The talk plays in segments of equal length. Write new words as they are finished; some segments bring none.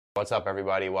What's up,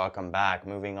 everybody? Welcome back.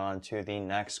 Moving on to the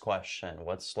next question.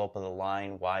 What slope of the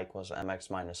line y equals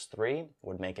mx minus 3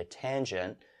 would make a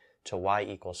tangent to y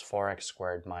equals 4x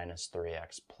squared minus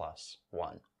 3x plus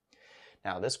 1?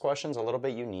 Now, this question's a little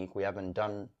bit unique. We haven't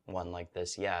done one like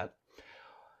this yet.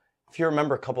 If you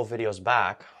remember a couple videos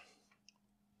back,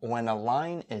 when a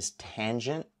line is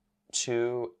tangent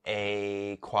to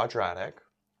a quadratic,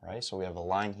 right? So we have a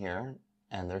line here,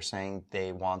 and they're saying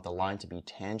they want the line to be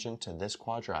tangent to this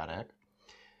quadratic.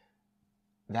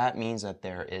 That means that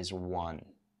there is one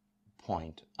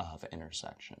point of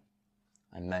intersection.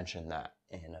 I mentioned that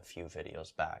in a few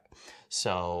videos back.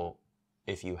 So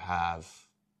if you have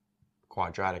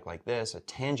quadratic like this, a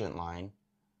tangent line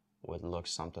would look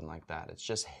something like that. It's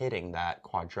just hitting that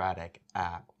quadratic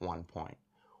at one point.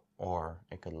 Or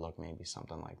it could look maybe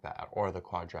something like that. Or the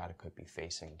quadratic could be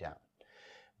facing down.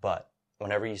 But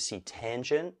whenever you see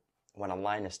tangent, when a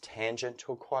line is tangent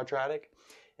to a quadratic,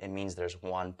 it means there's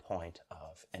one point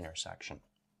of intersection.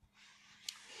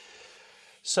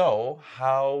 So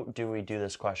how do we do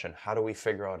this question? How do we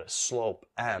figure out a slope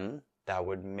m that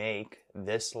would make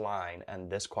this line and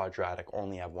this quadratic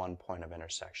only have one point of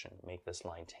intersection, make this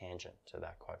line tangent to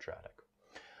that quadratic?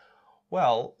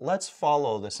 Well, let's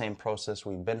follow the same process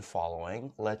we've been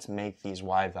following. Let's make these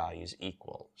y values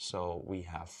equal. So we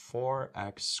have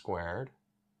 4x squared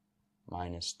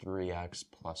minus 3x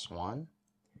plus 1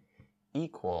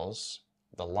 equals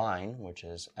the line, which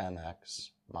is mx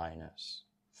minus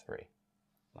 3,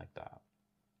 like that.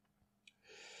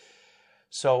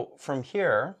 So from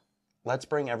here, let's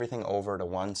bring everything over to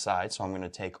one side. So I'm going to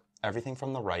take everything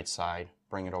from the right side,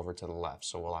 bring it over to the left.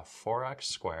 So we'll have 4x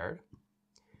squared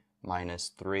minus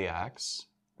 3x.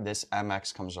 This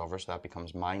mx comes over, so that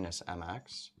becomes minus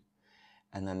mx.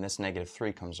 And then this negative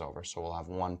 3 comes over, so we'll have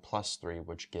 1 plus 3,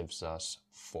 which gives us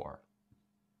 4.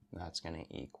 And that's going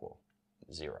to equal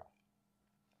 0.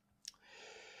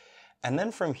 And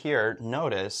then from here,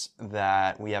 notice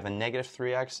that we have a negative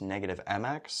 3x, negative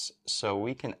mx, so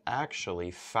we can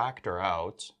actually factor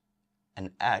out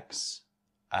an x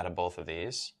out of both of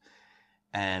these.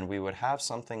 And we would have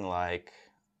something like,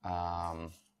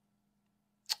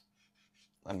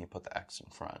 let me put the x in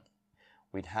front.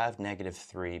 We'd have negative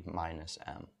 3 minus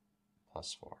m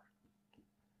plus 4.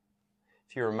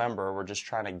 If you remember, we're just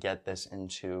trying to get this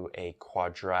into a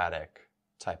quadratic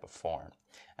type of form.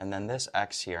 And then this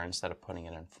x here, instead of putting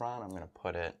it in front, I'm going to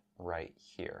put it right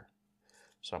here.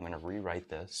 So I'm going to rewrite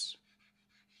this.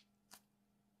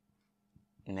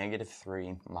 Negative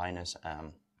 3 minus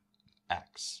m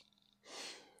x.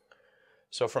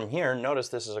 So from here, notice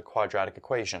this is a quadratic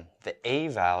equation. The a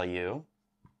value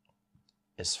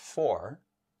is 4.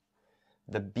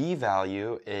 The b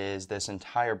value is this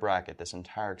entire bracket, this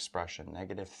entire expression,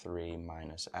 negative 3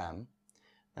 minus m.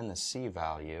 And the c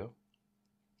value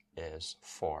is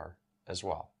 4 as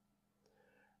well.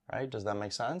 Right? Does that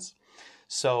make sense?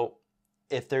 So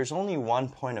if there's only one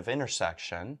point of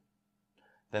intersection,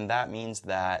 then that means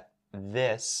that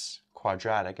this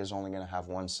quadratic is only going to have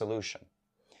one solution.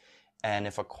 And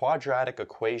if a quadratic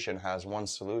equation has one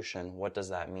solution, what does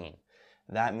that mean?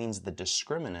 That means the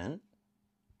discriminant,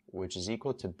 which is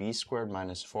equal to b squared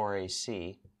minus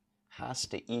 4ac, has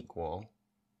to equal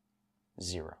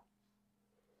 0.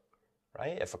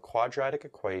 Right? If a quadratic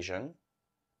equation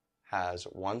has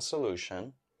one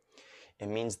solution, it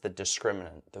means the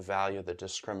discriminant, the value of the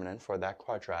discriminant for that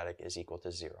quadratic is equal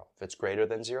to 0. If it's greater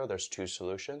than 0, there's two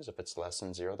solutions. If it's less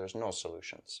than 0, there's no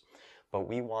solutions. But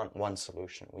we want one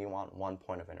solution. We want one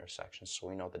point of intersection. So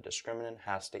we know the discriminant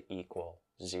has to equal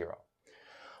 0.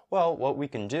 Well, what we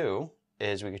can do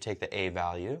is we could take the a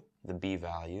value, the b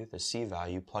value, the c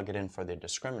value, plug it in for the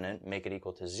discriminant, make it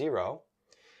equal to 0,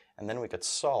 and then we could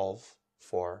solve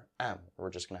for m. We're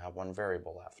just going to have one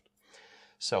variable left.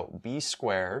 So b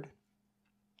squared,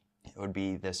 it would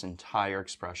be this entire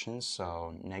expression,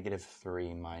 so negative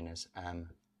 3 minus m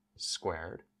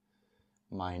squared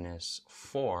minus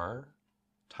 4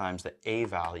 times the a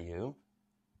value,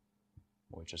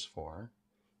 which is 4,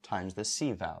 times the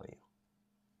c value,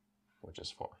 which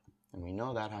is 4. And we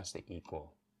know that has to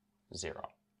equal 0.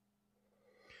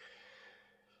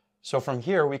 So from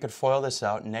here, we could FOIL this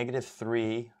out. Negative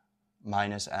 3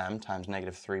 minus m times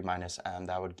negative 3 minus m,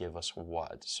 that would give us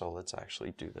what? So let's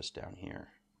actually do this down here.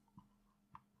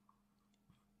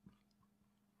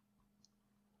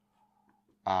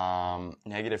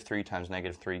 Negative 3 times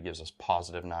negative 3 gives us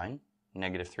positive 9.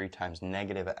 Negative 3 times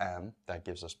negative m, that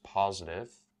gives us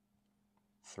positive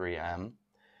 3m.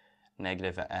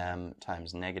 Negative m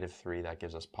times negative 3, that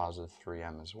gives us positive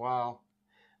 3m as well.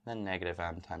 Then negative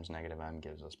m times negative m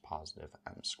gives us positive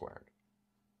m squared.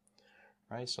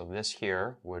 right? So this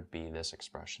here would be this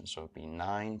expression. So it would be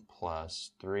 9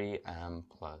 plus 3m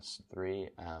plus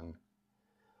 3m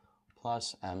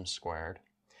plus m squared.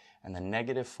 And then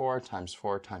negative 4 times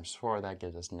 4 times 4, that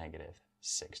gives us negative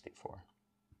 64.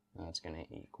 And that's going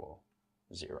to equal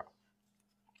 0.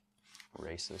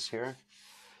 Erase this here.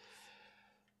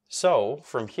 So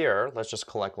from here, let's just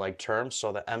collect like terms.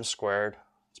 So the m squared,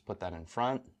 let's put that in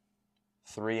front.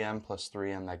 3m plus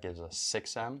 3m, that gives us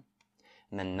 6m.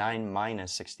 And then 9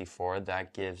 minus 64,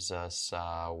 that gives us,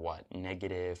 what,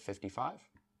 negative 55?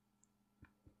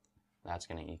 That's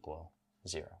going to equal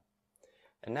 0.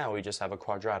 And now we just have a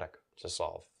quadratic to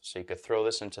solve. So you could throw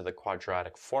this into the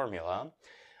quadratic formula.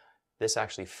 This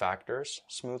actually factors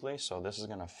smoothly. So this is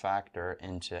going to factor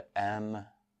into m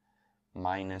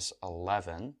minus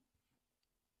 11,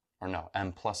 or no,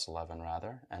 m plus 11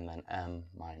 rather, and then m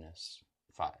minus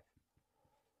 5.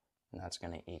 And that's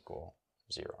going to equal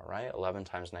 0, right? 11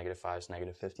 times negative 5 is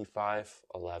negative 55.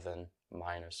 11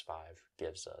 minus 5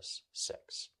 gives us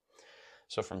 6.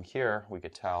 So from here, we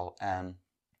could tell m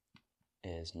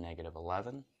is negative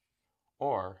 11,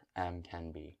 or m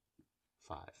can be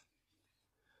 5.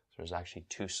 So there's actually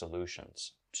two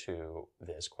solutions to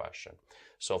this question.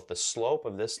 So if the slope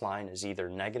of this line is either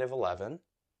negative 11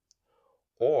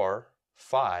 or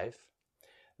 5,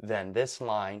 then this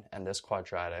line and this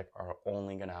quadratic are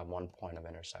only going to have one point of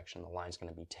intersection. The line's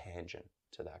going to be tangent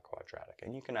to that quadratic.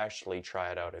 And you can actually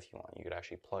try it out if you want. You could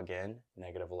actually plug in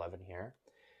negative 11 here,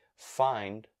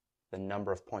 find the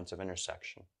number of points of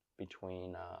intersection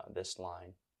between this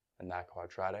line and that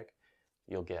quadratic.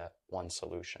 You'll get one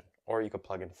solution. Or you could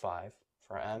plug in 5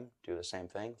 for m, do the same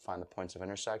thing, find the points of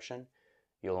intersection.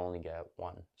 You'll only get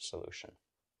one solution.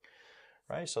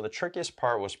 Right? So the trickiest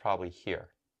part was probably here,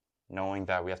 knowing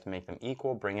that we have to make them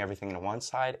equal, bring everything to one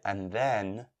side, and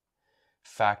then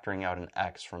factoring out an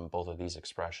x from both of these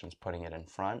expressions, putting it in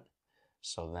front.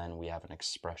 So then we have an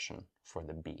expression for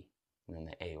the b. And then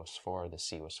the a was 4, the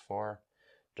c was 4,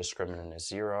 discriminant is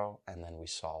 0, and then we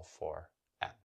solve for